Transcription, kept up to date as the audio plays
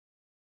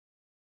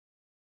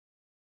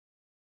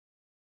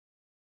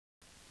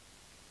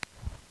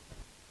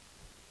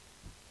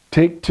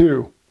Take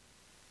two.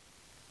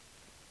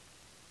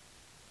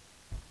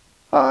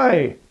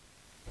 Hi,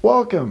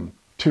 welcome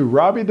to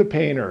Robbie the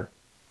Painter.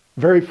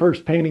 Very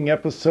first painting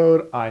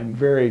episode. I'm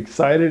very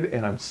excited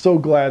and I'm so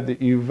glad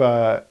that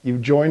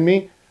you've joined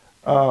me.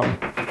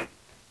 Yeah,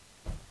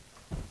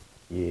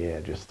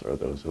 just throw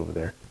those over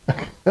there.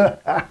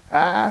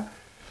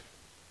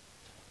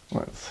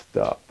 Let's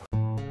stop.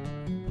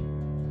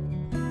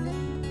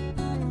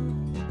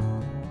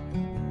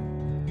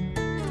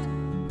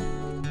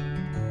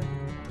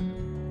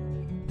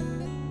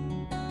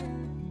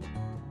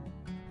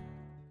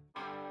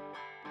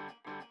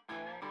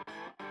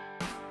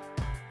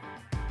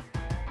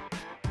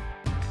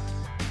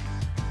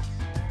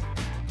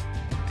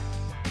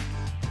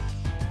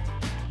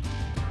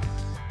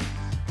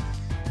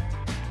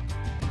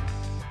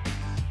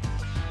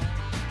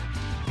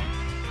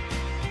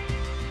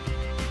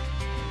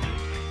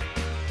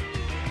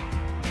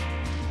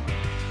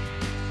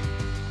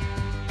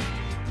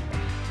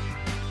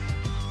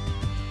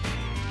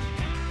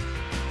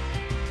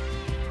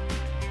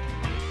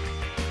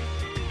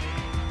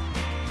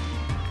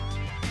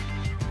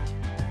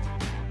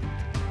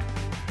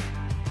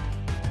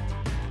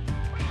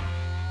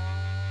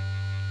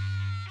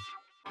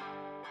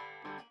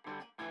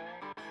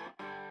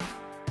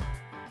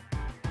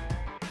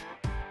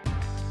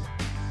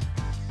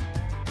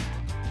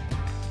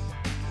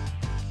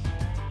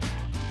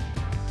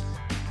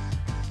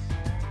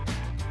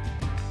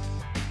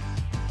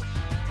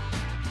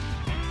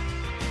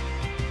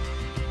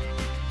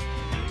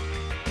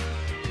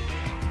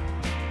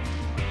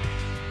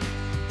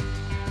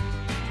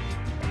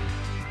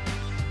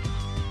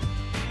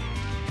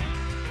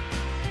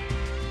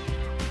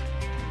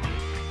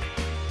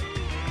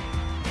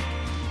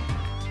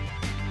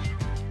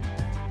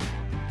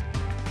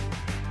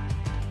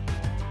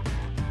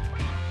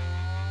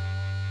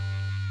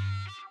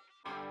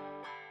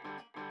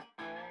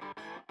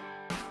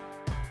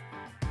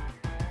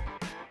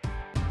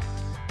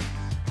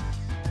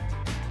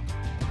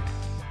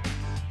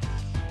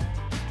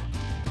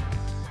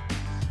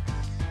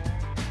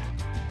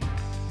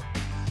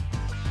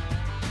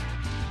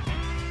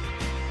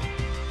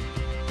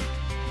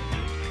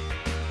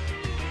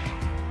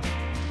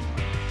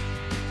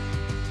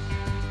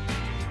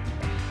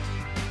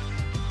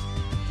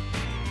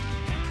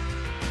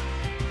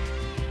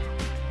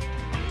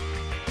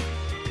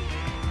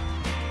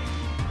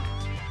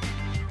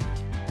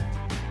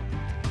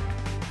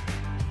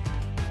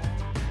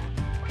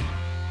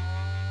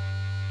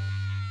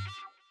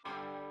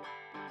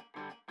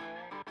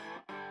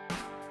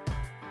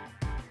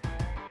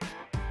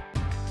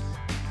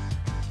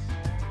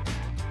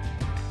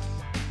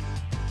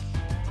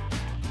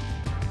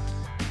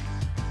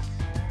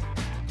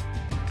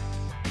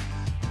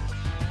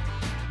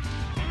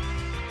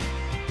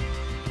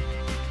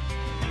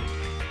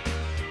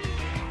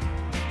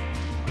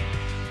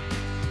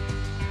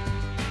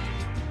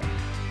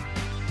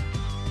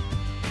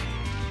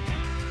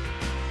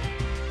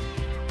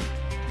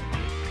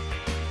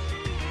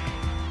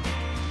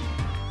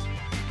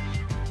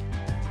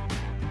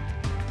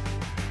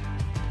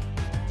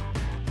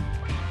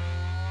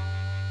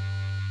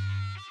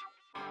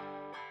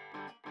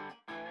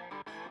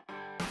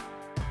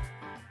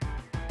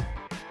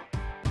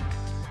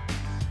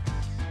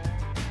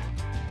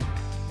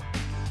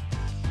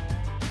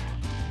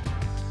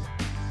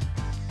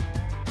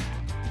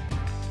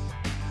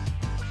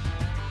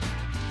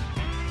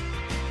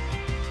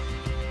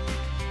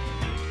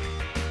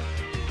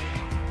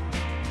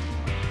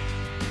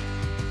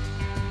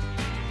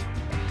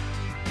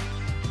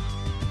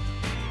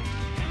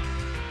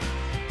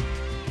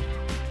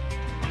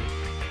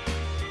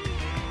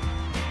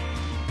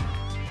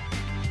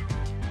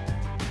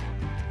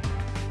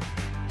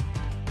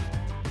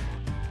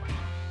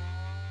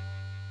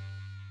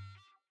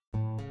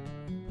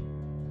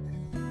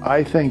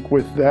 I think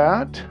with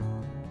that,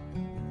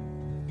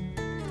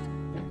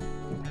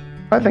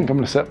 I'm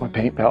going to set my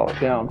paint palette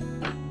down.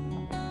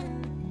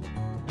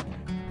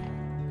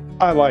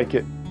 I like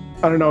it.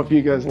 I don't know if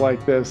you guys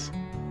like this,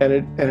 and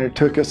it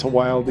took us a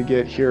while to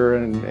get here,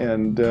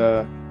 and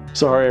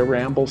sorry I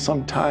ramble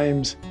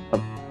sometimes.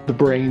 The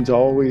brain's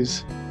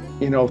always,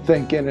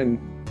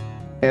 thinking,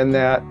 and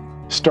that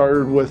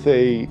started with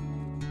a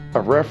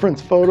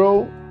reference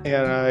photo.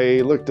 And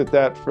I looked at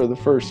that for the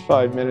first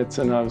 5 minutes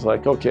and I was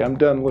like, okay, I'm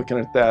done looking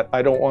at that.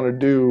 I don't want to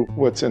do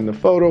what's in the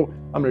photo.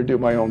 I'm going to do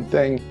my own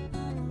thing.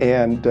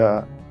 And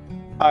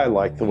I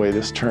like the way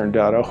this turned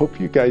out. I hope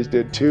you guys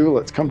did too.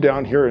 Let's come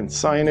down here and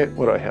sign it.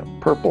 What do I have?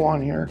 Purple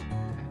on here.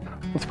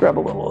 Let's grab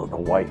a little of the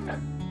white.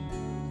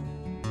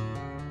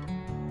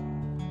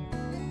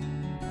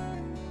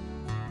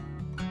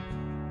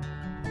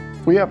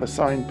 We have a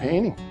signed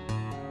painting.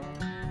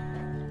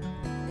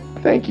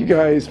 Thank you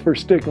guys for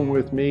sticking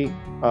with me.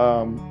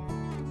 I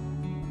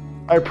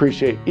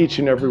appreciate each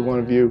and every one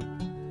of you.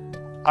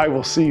 I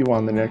will see you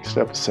on the next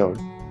episode.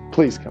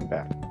 Please come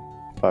back.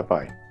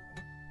 Bye-bye.